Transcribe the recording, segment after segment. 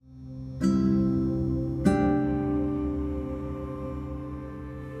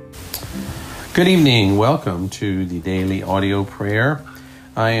Good evening. Welcome to the Daily Audio Prayer.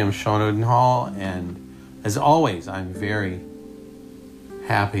 I am Sean Odenhall, and as always, I'm very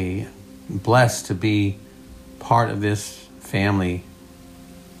happy and blessed to be part of this family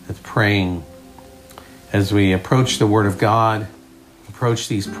that's praying as we approach the Word of God, approach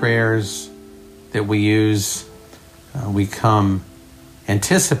these prayers that we use. We come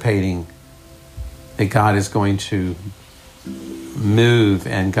anticipating that God is going to move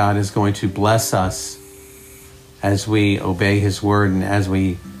and God is going to bless us as we obey His Word and as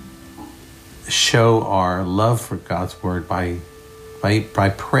we show our love for God's Word by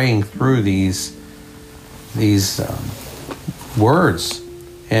praying through these words.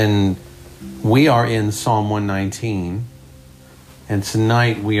 And we are in Psalm 119, and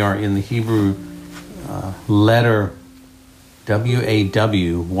tonight we are in the Hebrew letter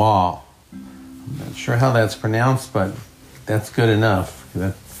W-A-W, Waw. I'm not sure how that's pronounced, but that's good enough.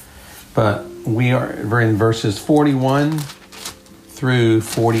 But we're in verses 41 through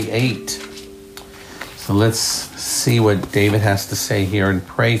 48. So let's see what David has to say here and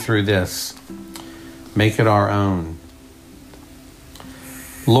pray through this. Make it our own.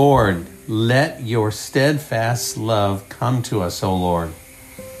 Lord, let your steadfast love come to us, O Lord.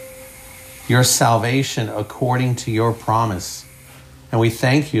 Your salvation according to your promise. And we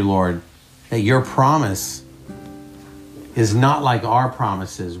thank you, Lord, that your promise is not like our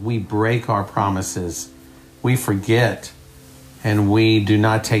promises. We break our promises. We forget and we do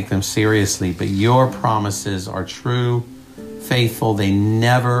not take them seriously. But your promises are true, faithful. They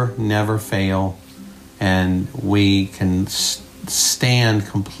never fail. And we can stand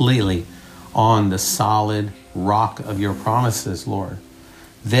completely on the solid rock of your promises, Lord.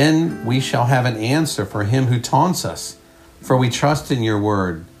 Then we shall have an answer for him who taunts us, for we trust in your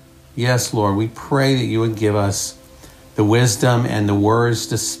word. Yes, Lord, we pray that you would give us the wisdom and the words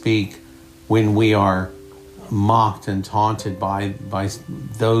to speak when we are mocked and taunted by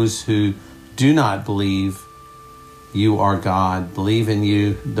those who do not believe you are God, believe in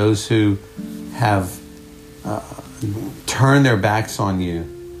you, those who have turned their backs on you.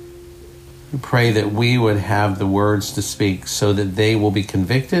 We pray that we would have the words to speak so that they will be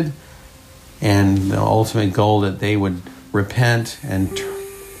convicted, and the ultimate goal that they would repent and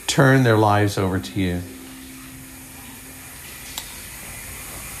turn their lives over to you.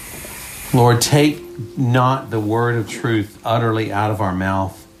 Lord, take not the word of truth utterly out of our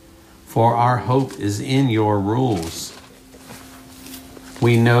mouth, for our hope is in your rules.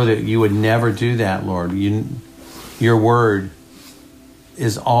 We know that you would never do that, Lord. Your word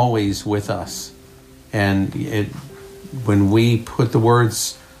is always with us. And when we put the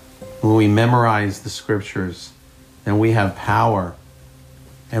words, when we memorize the scriptures, then we have power.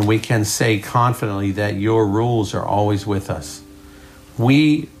 And we can say confidently that your rules are always with us.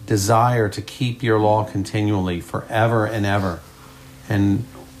 We desire to keep your law continually, forever and ever. And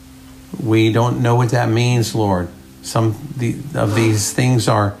we don't know what that means, Lord. Some of these things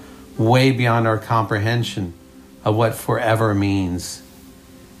are way beyond our comprehension of what forever means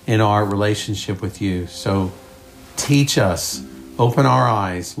in our relationship with you. So teach us, open our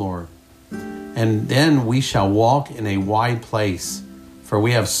eyes, Lord. And then we shall walk in a wide place, for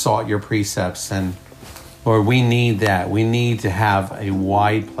we have sought your precepts. And Lord, we need that. We need to have a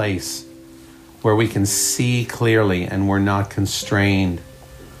wide place where we can see clearly and we're not constrained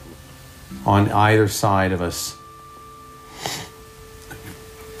on either side of us.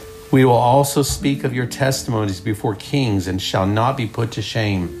 We will also speak of your testimonies before kings and shall not be put to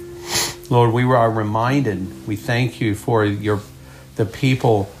shame. Lord, we are reminded, we thank you for the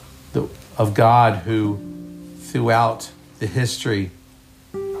people of God who throughout the history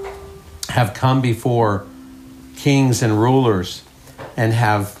have come before kings and rulers and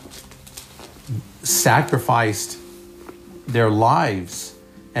have sacrificed their lives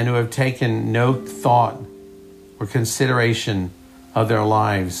and who have taken no thought or consideration of their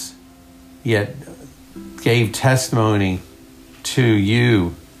lives, yet gave testimony to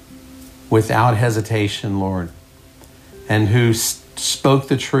you without hesitation, Lord, and who spoke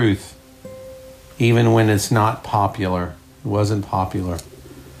the truth even when it's not popular. It wasn't popular.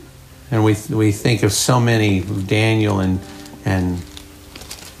 And we think of so many, Daniel and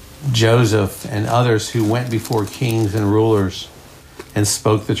Joseph and others who went before kings and rulers and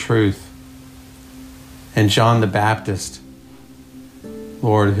spoke the truth. And John the Baptist,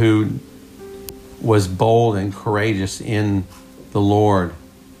 Lord, who was bold and courageous in the Lord.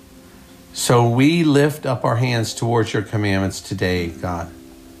 So we lift up our hands towards your commandments today, God,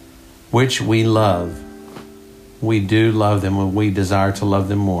 which we love. We do love them, and we desire to love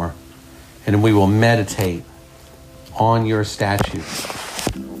them more. And we will meditate on your statutes.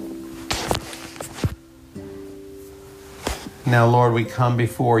 Now, Lord, we come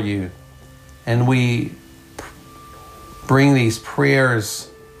before you and we bring these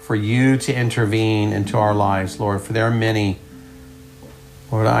prayers for you to intervene into our lives, Lord, for there are many.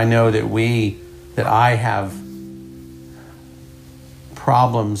 Lord, I know that I have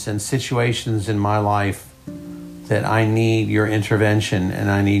problems and situations in my life that I need your intervention and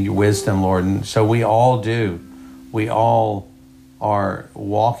I need your wisdom, Lord. And so we all do. We all are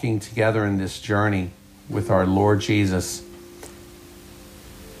walking together in this journey with our Lord Jesus.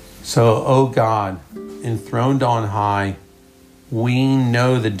 So, oh God, enthroned on high, we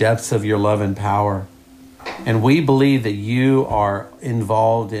know the depths of your love and power. And we believe that you are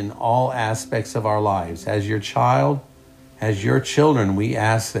involved in all aspects of our lives. As your child, as your children, we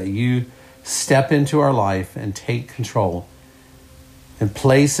ask that you step into our life and take control. In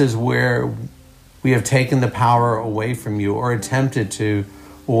places where we have taken the power away from you or attempted to,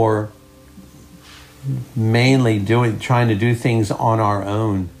 or mainly trying to do things on our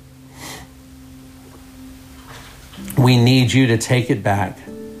own, we need you to take it back.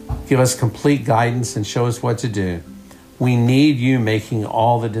 Give us complete guidance and show us what to do. We need you making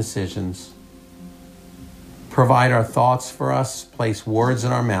all the decisions. Provide our thoughts for us, place words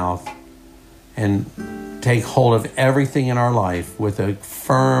in our mouth, and take hold of everything in our life with a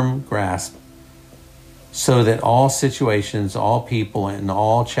firm grasp so that all situations, all people, and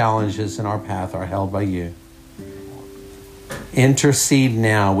all challenges in our path are held by you. Intercede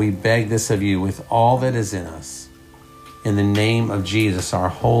now, we beg this of you, with all that is in us. In the name of Jesus, our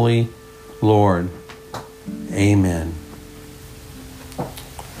holy Lord. Amen.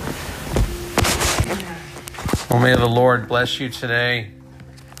 Well, may the Lord bless you today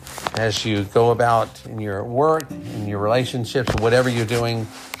as you go about in your work, in your relationships, whatever you're doing,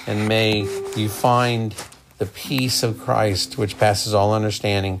 and may you find the peace of Christ, which passes all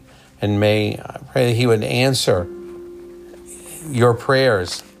understanding. And I pray that he would answer your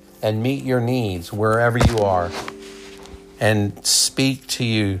prayers and meet your needs wherever you are and speak to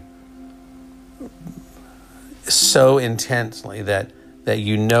you so intensely that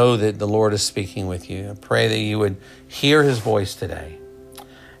you know that the Lord is speaking with you. I pray that you would hear his voice today,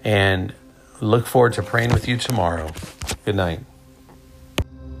 and look forward to praying with you tomorrow. Good night.